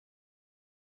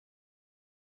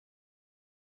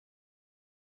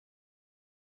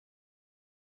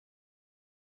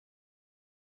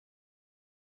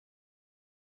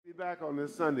Be back on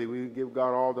this Sunday. We give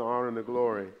God all the honor and the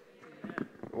glory.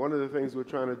 One of the things we're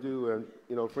trying to do, and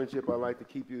friendship, I like to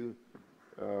keep you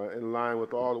in line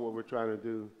with all of what we're trying to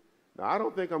do. Now, I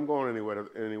don't think I'm going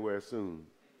anywhere soon,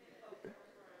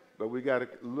 but we got to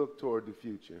look toward the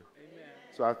future. Amen.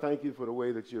 So I thank you for the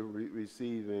way that you're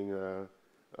receiving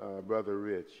Brother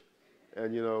Rich.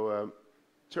 And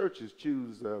churches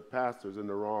choose pastors in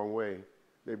the wrong way.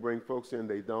 They bring folks in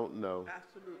they don't know.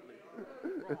 Absolutely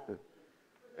wrong.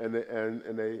 And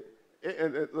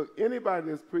look,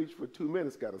 anybody that's preached for 2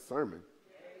 minutes got a sermon.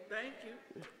 Thank you.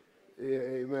 Yeah,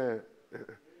 amen.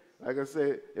 Like I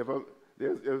said, if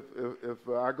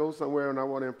I go somewhere and I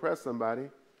want to impress somebody,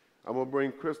 I'm gonna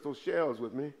bring crystal shells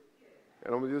with me,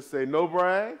 and I'm gonna just say, "No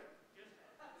brag."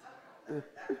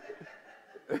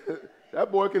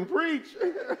 That boy can preach.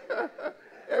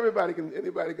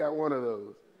 Anybody got one of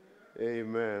those.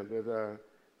 Amen. But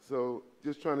so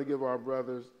just trying to give our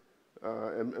brothers.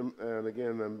 And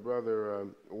again, Brother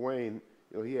Wayne,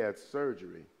 he had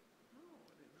surgery,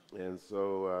 and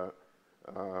so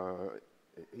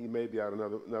he may be out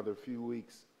another few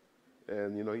weeks.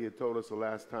 And he had told us the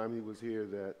last time he was here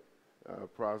that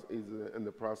he's in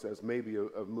the process maybe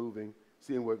of moving,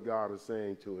 seeing what God is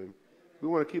saying to him. We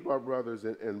want to keep our brothers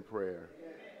in prayer.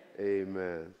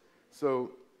 Amen.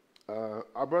 So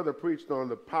our brother preached on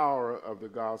the power of the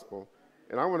gospel,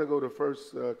 and I want to go to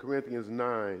 1 Corinthians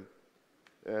 9.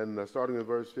 And starting in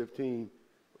verse 15,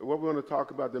 what we're going to talk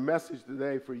about, the message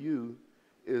today for you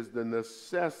is the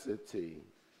necessity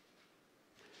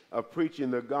of preaching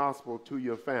the gospel to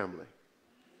your family.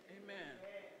 Amen.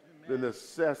 The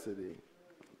necessity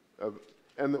of,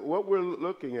 and what we're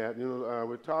looking at,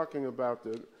 we're talking about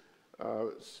the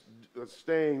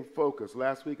staying focused.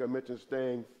 Last week I mentioned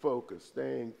staying focused.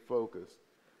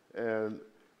 And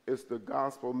it's the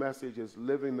gospel message, it's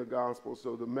living the gospel.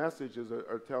 So the messages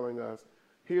are telling us,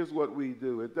 here's what we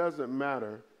do. It doesn't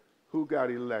matter who got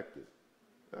elected.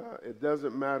 It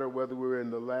doesn't matter whether we're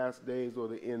in the last days or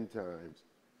the end times.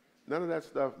 None of that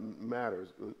stuff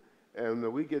matters.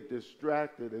 And we get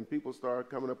distracted and people start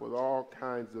coming up with all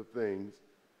kinds of things.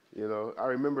 I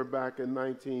remember back in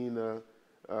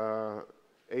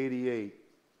 1988,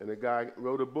 and a guy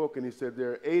wrote a book and he said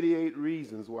there are 88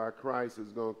 reasons why Christ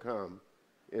is going to come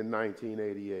in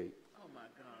 1988. Oh my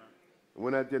God. And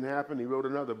when that didn't happen, he wrote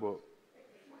another book.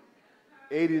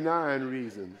 89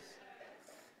 reasons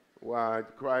why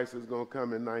Christ is going to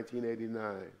come in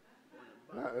 1989.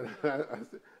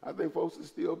 I think folks are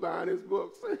still buying his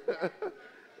books.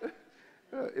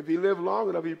 If he lived long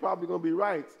enough, he's probably going to be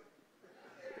right.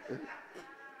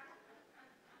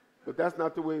 But that's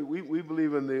not the way we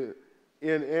believe in the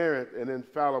inerrant and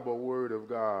infallible Word of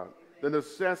God. The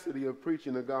necessity of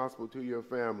preaching the gospel to your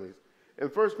families. In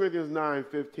 1 Corinthians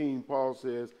 9:15, Paul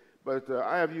says, "But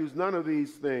I have used none of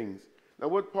these things." Now,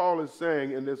 what Paul is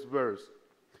saying in this verse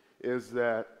is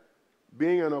that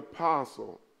being an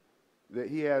apostle, that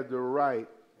he had the right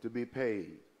to be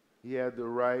paid. He had the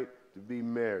right to be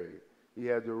married. He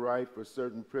had the right for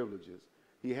certain privileges.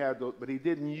 He had those, but he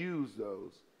didn't use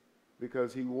those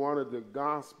because he wanted the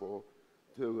gospel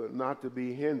to not to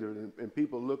be hindered and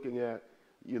people looking at,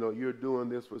 you're doing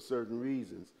this for certain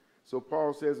reasons. So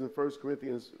Paul says in 1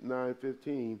 Corinthians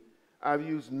 9:15, "I've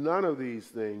used none of these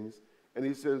things." And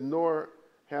he says, "Nor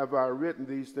have I written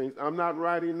these things." I'm not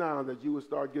writing now that you would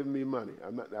start giving me money.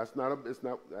 That's not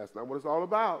what it's all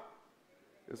about.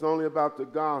 It's only about the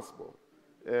gospel.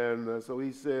 And so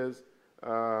he says,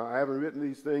 "I haven't written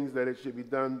these things that it should be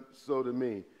done so to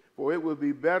me. For it would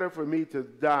be better for me to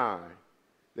die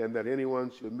than that anyone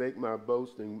should make my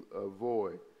boasting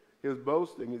void." His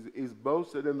boasting he's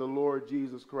boasted in the Lord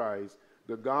Jesus Christ.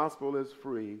 The gospel is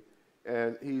free,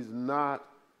 and he's not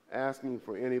asking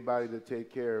for anybody to take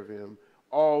care of him,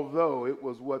 although it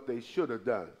was what they should have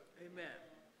done. Amen.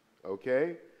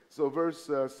 Okay? So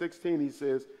verse 16, he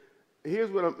says,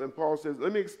 and Paul says,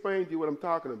 let me explain to you what I'm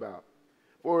talking about.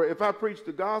 "For if I preach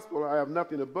the gospel, I have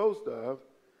nothing to boast of,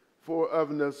 for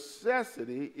of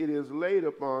necessity it is laid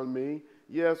upon me.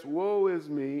 Yes, woe is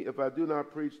me if I do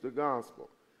not preach the gospel."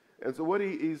 And so what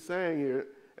he's saying here,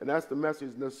 and that's the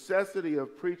message, necessity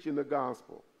of preaching the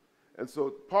gospel. And so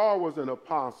Paul was an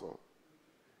apostle.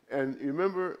 And you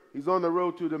remember, he's on the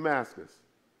road to Damascus.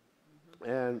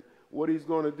 And what he's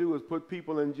going to do is put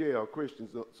people in jail,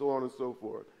 Christians, so on and so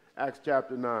forth. Acts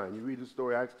chapter 9. You read the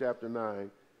story, Acts chapter 9.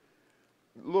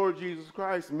 Lord Jesus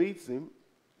Christ meets him,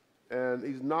 and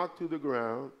he's knocked to the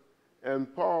ground.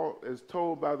 And Paul is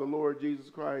told by the Lord Jesus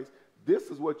Christ,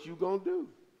 this is what you're going to do.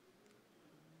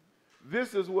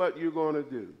 This is what you're going to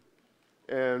do.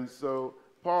 And so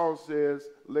Paul says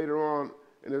later on,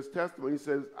 in his testimony, he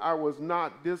says, I was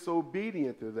not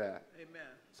disobedient to that. Amen.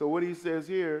 So what he says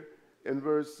here in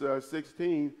verse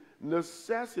 16,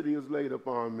 necessity is laid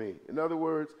upon me. In other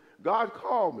words, God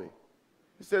called me.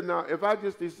 He said, now, if I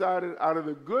just decided out of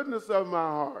the goodness of my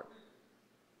heart,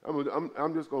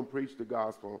 I'm just going to preach the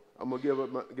gospel. I'm going to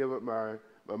give up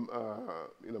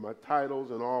my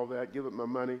titles and all that, give up my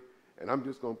money, and I'm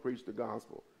just going to preach the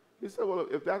gospel. He said, well,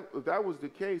 if that was the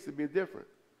case, it'd be different.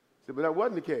 He said, but that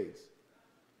wasn't the case.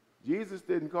 Jesus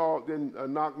didn't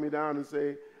knock me down and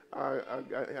say, I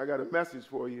got a message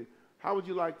for you. How would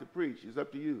you like to preach? It's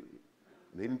up to you.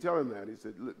 And he didn't tell him that. He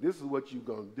said, look, this is what you're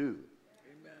going to do.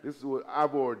 Amen. This is what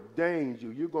I've ordained you.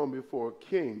 You're going to be before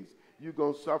kings. You're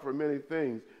going to suffer many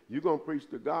things. You're going to preach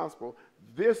the gospel.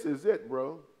 This is it,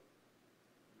 bro. Amen.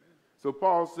 So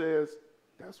Paul says,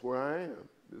 that's where I am.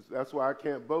 That's why I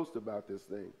can't boast about this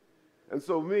thing. And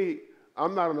so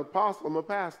I'm not an apostle, I'm a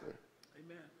pastor.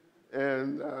 Amen.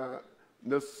 And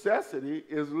necessity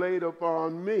is laid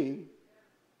upon me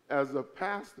as a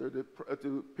pastor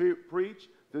to preach,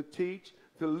 to teach,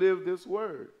 to live this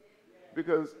word.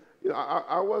 Because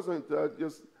I wasn't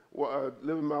just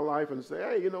living my life and say,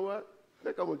 hey, you know what? I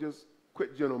think I'm going to just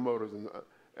quit General Motors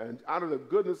and out of the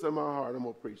goodness of my heart, I'm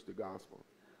going to preach the gospel.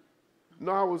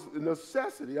 No, I was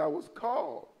necessity. I was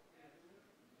called.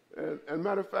 And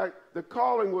matter of fact, the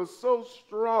calling was so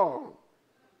strong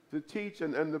to teach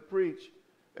and to preach.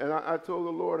 And I told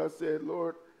the Lord, I said,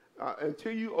 Lord,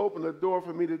 until you open the door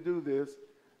for me to do this,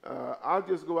 I'll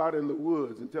just go out in the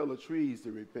woods and tell the trees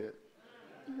to repent.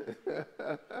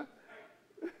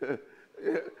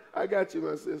 Yeah, I got you,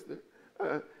 my sister.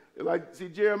 See,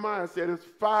 Jeremiah said, it's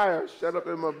fire shut up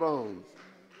in my bones.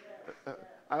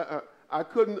 I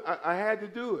couldn't, I had to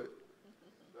do it.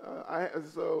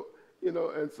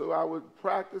 So I would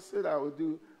practice it. I would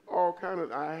do all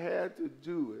I had to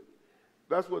do it.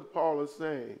 That's what Paul is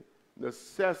saying.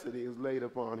 Necessity is laid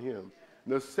upon him.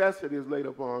 Necessity is laid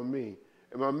upon me.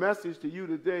 And my message to you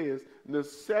today is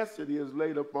necessity is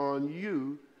laid upon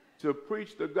you to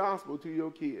preach the gospel to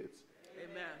your kids.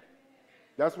 Amen.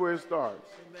 That's where it starts.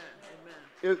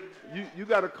 Amen. Amen. You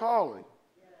got a calling.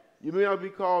 You may not be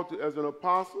called as an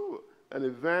apostle, an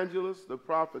evangelist, a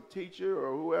prophet, teacher,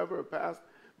 or whoever, a pastor,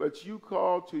 but you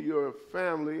call to your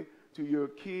family, to your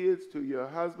kids, to your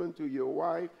husband, to your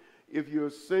wife. If you're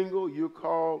single, you're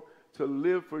called to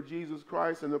live for Jesus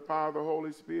Christ in the power of the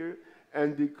Holy Spirit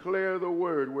and declare the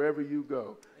word wherever you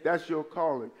go. That's your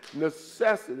calling.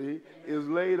 Necessity is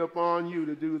laid upon you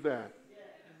to do that.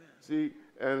 See,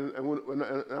 and when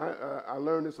I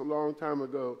learned this a long time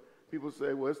ago, people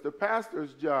say, well, it's the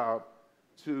pastor's job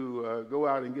to go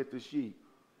out and get the sheep.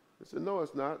 I said, no,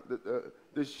 it's not.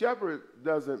 The shepherd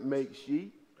doesn't make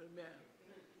sheep. Amen.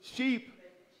 Sheep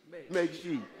make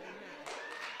sheep.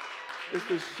 It's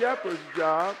the shepherd's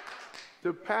job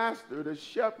to pastor, the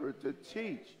shepherd to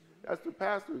teach. That's the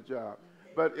pastor's job.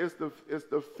 But it's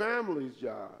the family's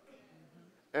job.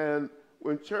 And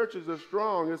when churches are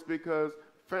strong, it's because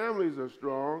families are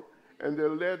strong and they're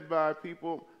led by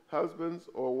people, husbands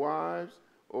or wives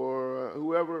or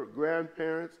whoever,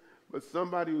 grandparents, but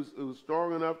somebody who's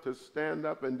strong enough to stand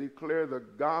up and declare the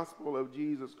gospel of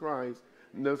Jesus Christ.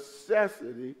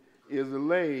 Necessity is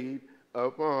laid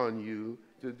upon you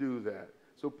to do that.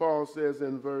 So Paul says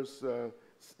in verse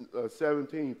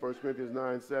 17, 1 Corinthians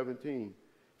 9:17,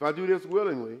 if I do this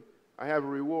willingly, I have a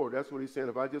reward. That's what he's saying.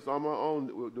 If I just on my own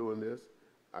doing this,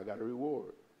 I got a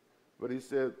reward. But he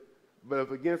said, but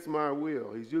if against my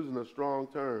will, he's using a strong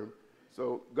term.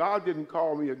 So God didn't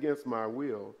call me against my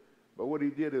will, but what he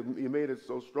did, he made it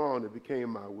so strong it became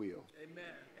my will. Amen.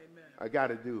 Amen. I got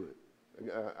to do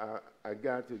it. I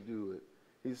got to do it.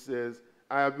 He says,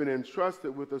 I have been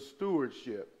entrusted with a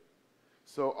stewardship.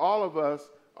 So all of us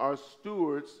are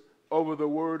stewards over the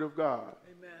word of God.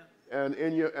 Amen.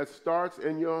 And it starts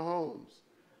in your homes.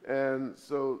 And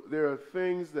so there are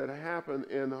things that happen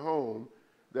in home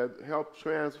that help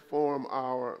transform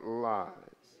our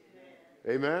lives.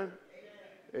 Amen?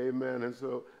 Amen. And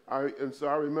so I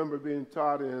remember being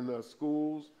taught in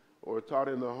schools or taught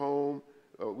in the home.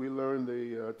 We learned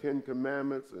the 10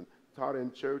 Commandments and taught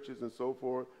in churches and so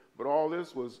forth. But all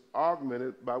this was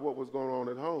augmented by what was going on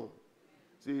at home.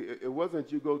 See, it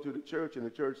wasn't you go to the church and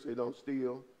the church say don't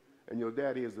steal and your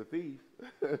daddy is a thief.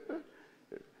 Because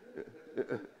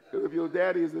if your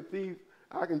daddy is a thief,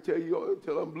 I can tell you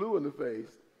until I'm blue in the face,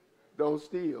 don't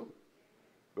steal.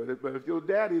 But if your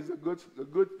daddy is a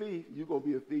good thief, you're going to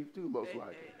be a thief too, most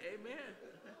likely. Amen.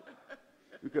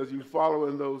 Because you're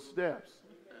following those steps.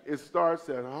 It starts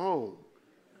at home.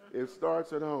 It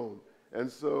starts at home. And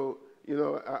so,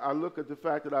 I look at the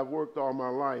fact that I've worked all my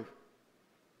life.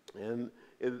 And,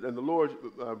 and the Lord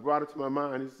brought it to my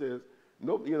mind. He says,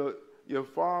 "Nope, your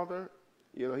father,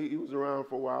 he was around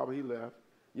for a while, but he left.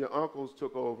 Your uncles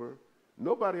took over.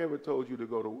 Nobody ever told you to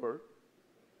go to work.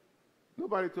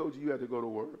 Nobody told you had to go to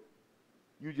work.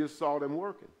 You just saw them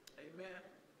working. Amen.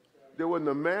 There wasn't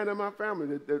a man in my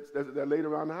family that laid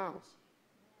around the house.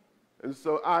 And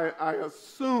so I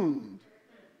assumed,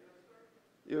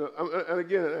 and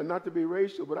again, and not to be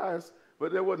racial,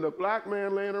 but there wasn't a black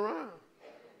man laying around.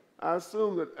 I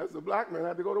assumed that as a black man, I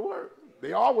had to go to work.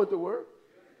 They all went to work.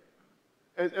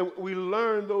 And we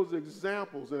learn those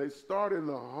examples, and they start in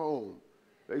the home.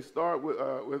 They start with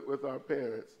our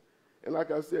parents. And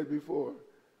like I said before,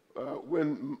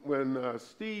 when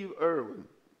Steve Irwin,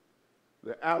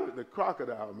 the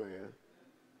crocodile man,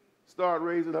 started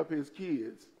raising up his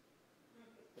kids,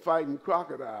 fighting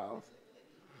crocodiles,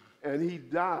 and he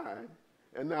died,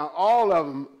 and now all of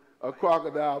them are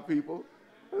crocodile people.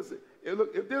 I said,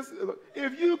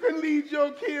 if you can lead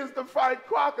your kids to fight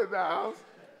crocodiles,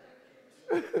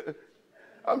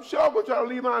 I'm sure I'm going to try to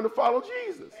lead mine to follow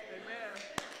Jesus.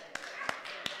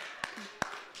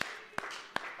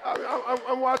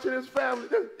 I'm watching his family.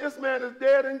 This man is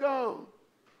dead and gone.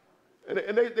 And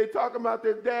they talk about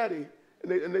their daddy.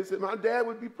 And they said, my dad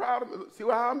would be proud of me. See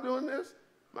how I'm doing this?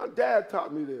 My dad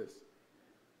taught me this.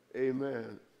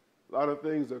 Amen. A lot of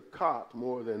things are caught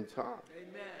more than taught.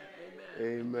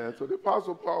 Amen. Amen. So the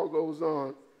Apostle Paul goes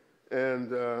on.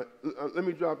 And let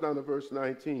me drop down to verse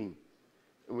 19.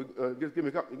 And just give me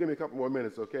a couple more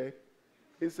minutes, okay?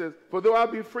 He says, for though I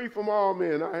be free from all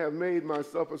men, I have made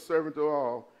myself a servant to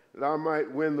all, that I might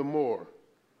win the more.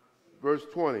 Verse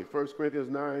 20, 1 Corinthians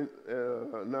 9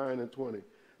 and 20.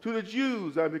 To the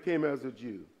Jews I became as a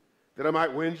Jew, that I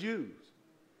might win Jews.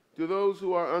 To those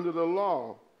who are under the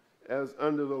law, as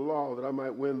under the law, that I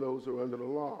might win those who are under the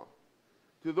law.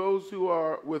 To those who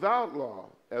are without law,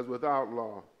 as without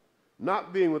law,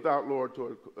 not being without law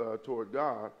toward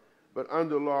God, but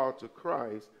under law to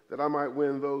Christ, that I might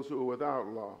win those who are without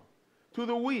law. To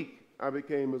the weak I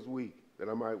became as weak, that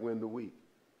I might win the weak.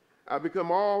 I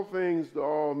become all things to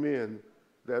all men,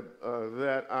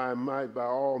 that I might by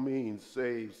all means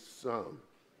save some.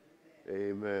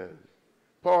 Amen.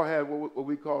 Paul had what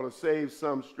we call a save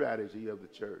some strategy of the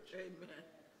church. Amen.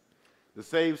 The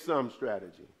save some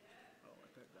strategy.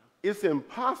 It's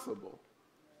impossible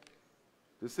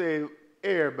to save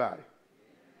everybody.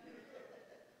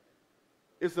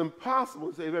 It's impossible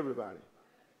to save everybody.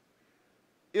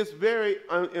 It's very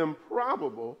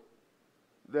improbable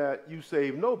that you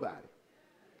save nobody.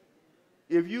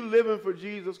 If you living for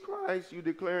Jesus Christ, you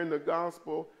declaring the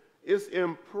gospel, it's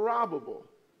improbable.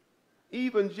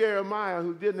 Even Jeremiah,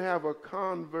 who didn't have a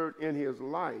convert in his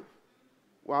life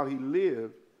while he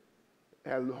lived,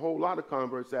 had a whole lot of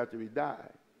converts after he died.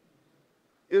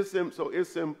 So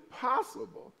it's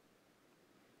impossible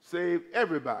to save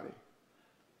everybody.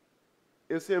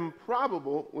 It's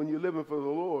improbable when you're living for the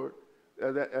Lord,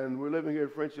 and we're living here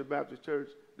at Friendship Baptist Church,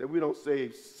 that we don't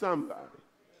save somebody.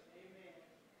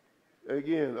 Amen.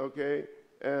 Again, okay?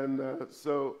 And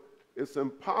so it's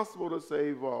impossible to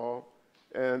save all,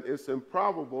 and it's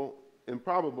improbable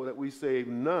that we save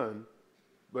none,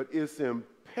 but it's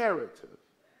imperative.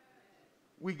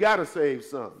 We got to save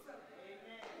some.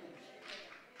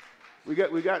 We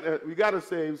got to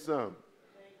save some.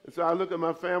 And so I look at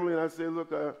my family and I say,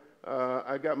 look,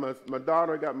 I got my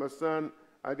daughter, I got my son,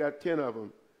 I got 10 of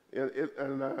them.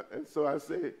 And so I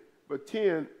say, but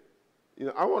 10,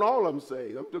 I want all of them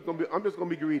saved. I'm just gonna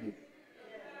be greedy.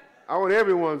 I want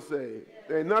everyone saved.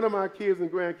 There ain't none of my kids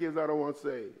and grandkids I don't want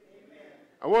saved.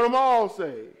 I want them all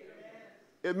saved.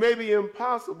 It may be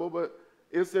impossible, but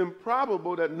it's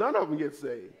improbable that none of them get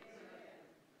saved.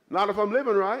 Not if I'm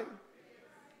living right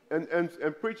and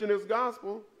preaching this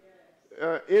gospel.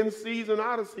 In season,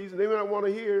 out of season, they may not want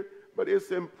to hear it, but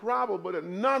it's improbable that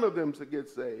none of them should get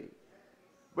saved.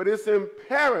 But it's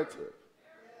imperative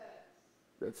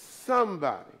that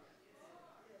somebody,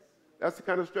 that's the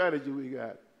kind of strategy we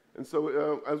got. And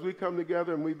so as we come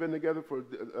together, and we've been together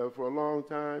for a long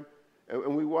time,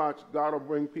 and we watch, God will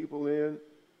bring people in,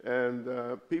 and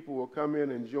people will come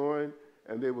in and join,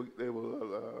 and they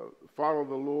will follow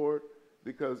the Lord,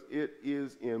 because it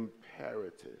is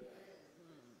imperative.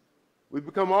 We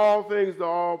become all things to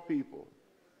all people.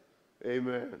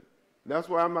 Amen. That's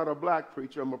why I'm not a black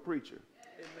preacher, I'm a preacher.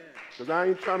 Because I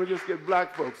ain't trying to just get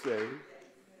black folks saved.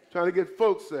 I'm trying to get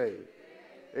folks saved.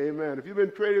 Amen. If you've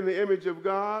been created in the image of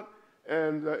God,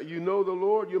 and you know the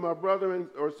Lord, you're my brother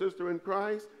or sister in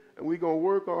Christ, and we're going to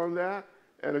work on that.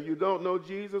 And if you don't know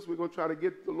Jesus, we're going to try to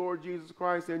get the Lord Jesus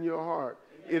Christ in your heart.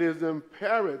 It is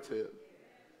imperative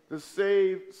to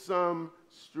save some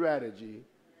strategy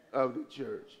of the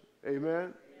church.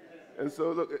 Amen? And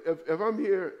so, look, if I'm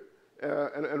here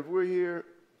and if we're here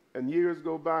and years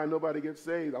go by and nobody gets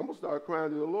saved, I'm going to start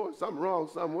crying to the Lord. Something wrong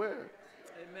somewhere.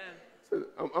 Amen. So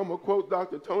I'm going to quote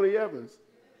Dr. Tony Evans.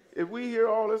 If we hear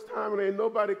all this time and ain't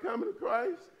nobody coming to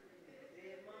Christ,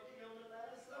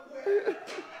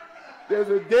 there's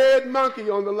a dead monkey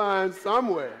on the line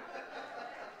somewhere.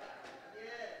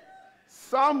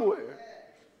 Somewhere.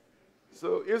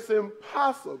 So it's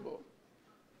impossible,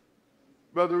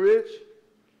 Brother Rich,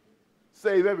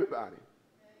 save everybody.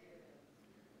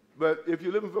 But if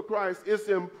you're living for Christ, it's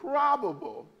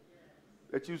improbable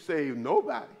that you save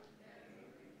nobody.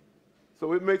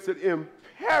 So it makes it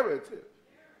imperative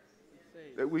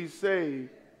that we save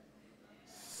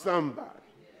somebody.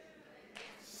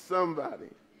 Somebody.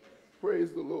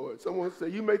 Praise the Lord. Someone say,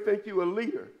 you may think you're a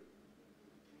leader.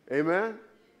 Amen?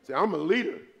 Say, I'm a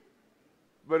leader.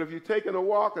 But if you're taking a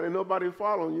walk and ain't nobody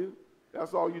following you,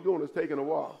 that's all you're doing is taking a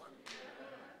walk.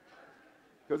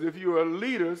 Because if you're a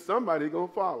leader, somebody's going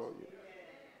to follow you.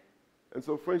 And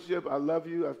so, friendship, I love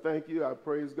you. I thank you. I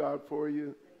praise God for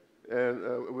you. And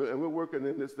we're working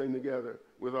in this thing together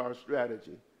with our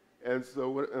strategy. And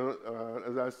so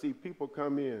as I see people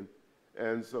come in,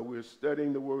 and so we're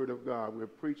studying the Word of God. We're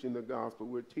preaching the gospel.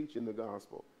 We're teaching the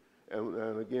gospel.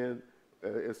 And again,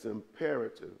 it's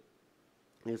imperative.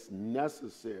 It's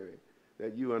necessary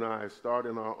that you and I start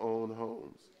in our own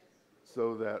homes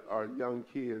so that our young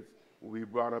kids will be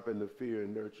brought up in the fear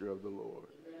and nurture of the Lord.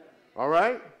 All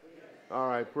right? All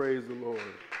right. Praise the Lord.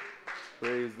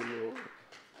 Praise the Lord.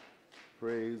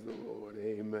 Praise the Lord.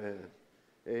 Amen.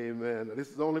 Amen. Now, this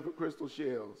is only for crystal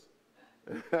shells.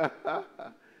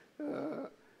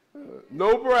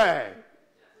 No brag.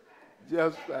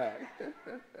 Just fact.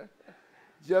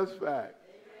 Just fact.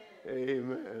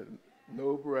 Amen.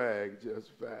 No brag,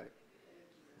 just fact.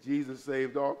 Jesus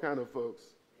saved all kind of folks,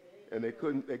 and they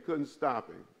couldn't stop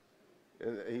him.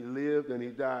 And he lived and he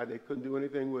died. They couldn't do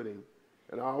anything with him.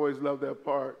 And I always love that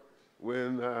part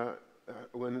when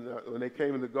they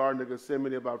came in the Garden of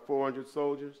Gethsemane, about 400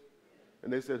 soldiers,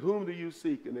 and they said, "Whom do you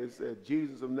seek?" And they said,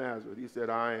 "Jesus of Nazareth." He said,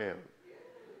 "I am."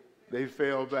 They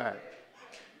fell back.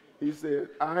 He said,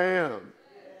 "I am."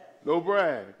 No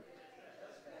brag,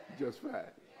 just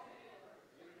fact.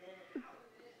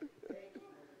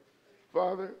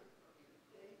 Father,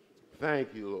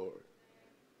 thank you, Lord.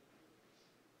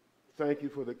 Thank you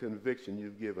for the conviction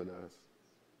you've given us.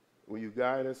 Will you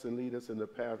guide us and lead us in the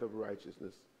path of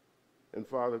righteousness? And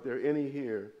Father, if there are any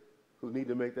here who need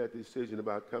to make that decision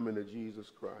about coming to Jesus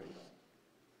Christ,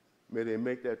 may they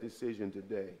make that decision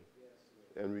today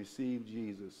and receive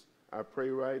Jesus. I pray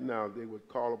right now they would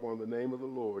call upon the name of the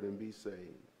Lord and be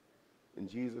saved. In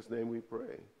Jesus' name we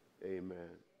pray. Amen.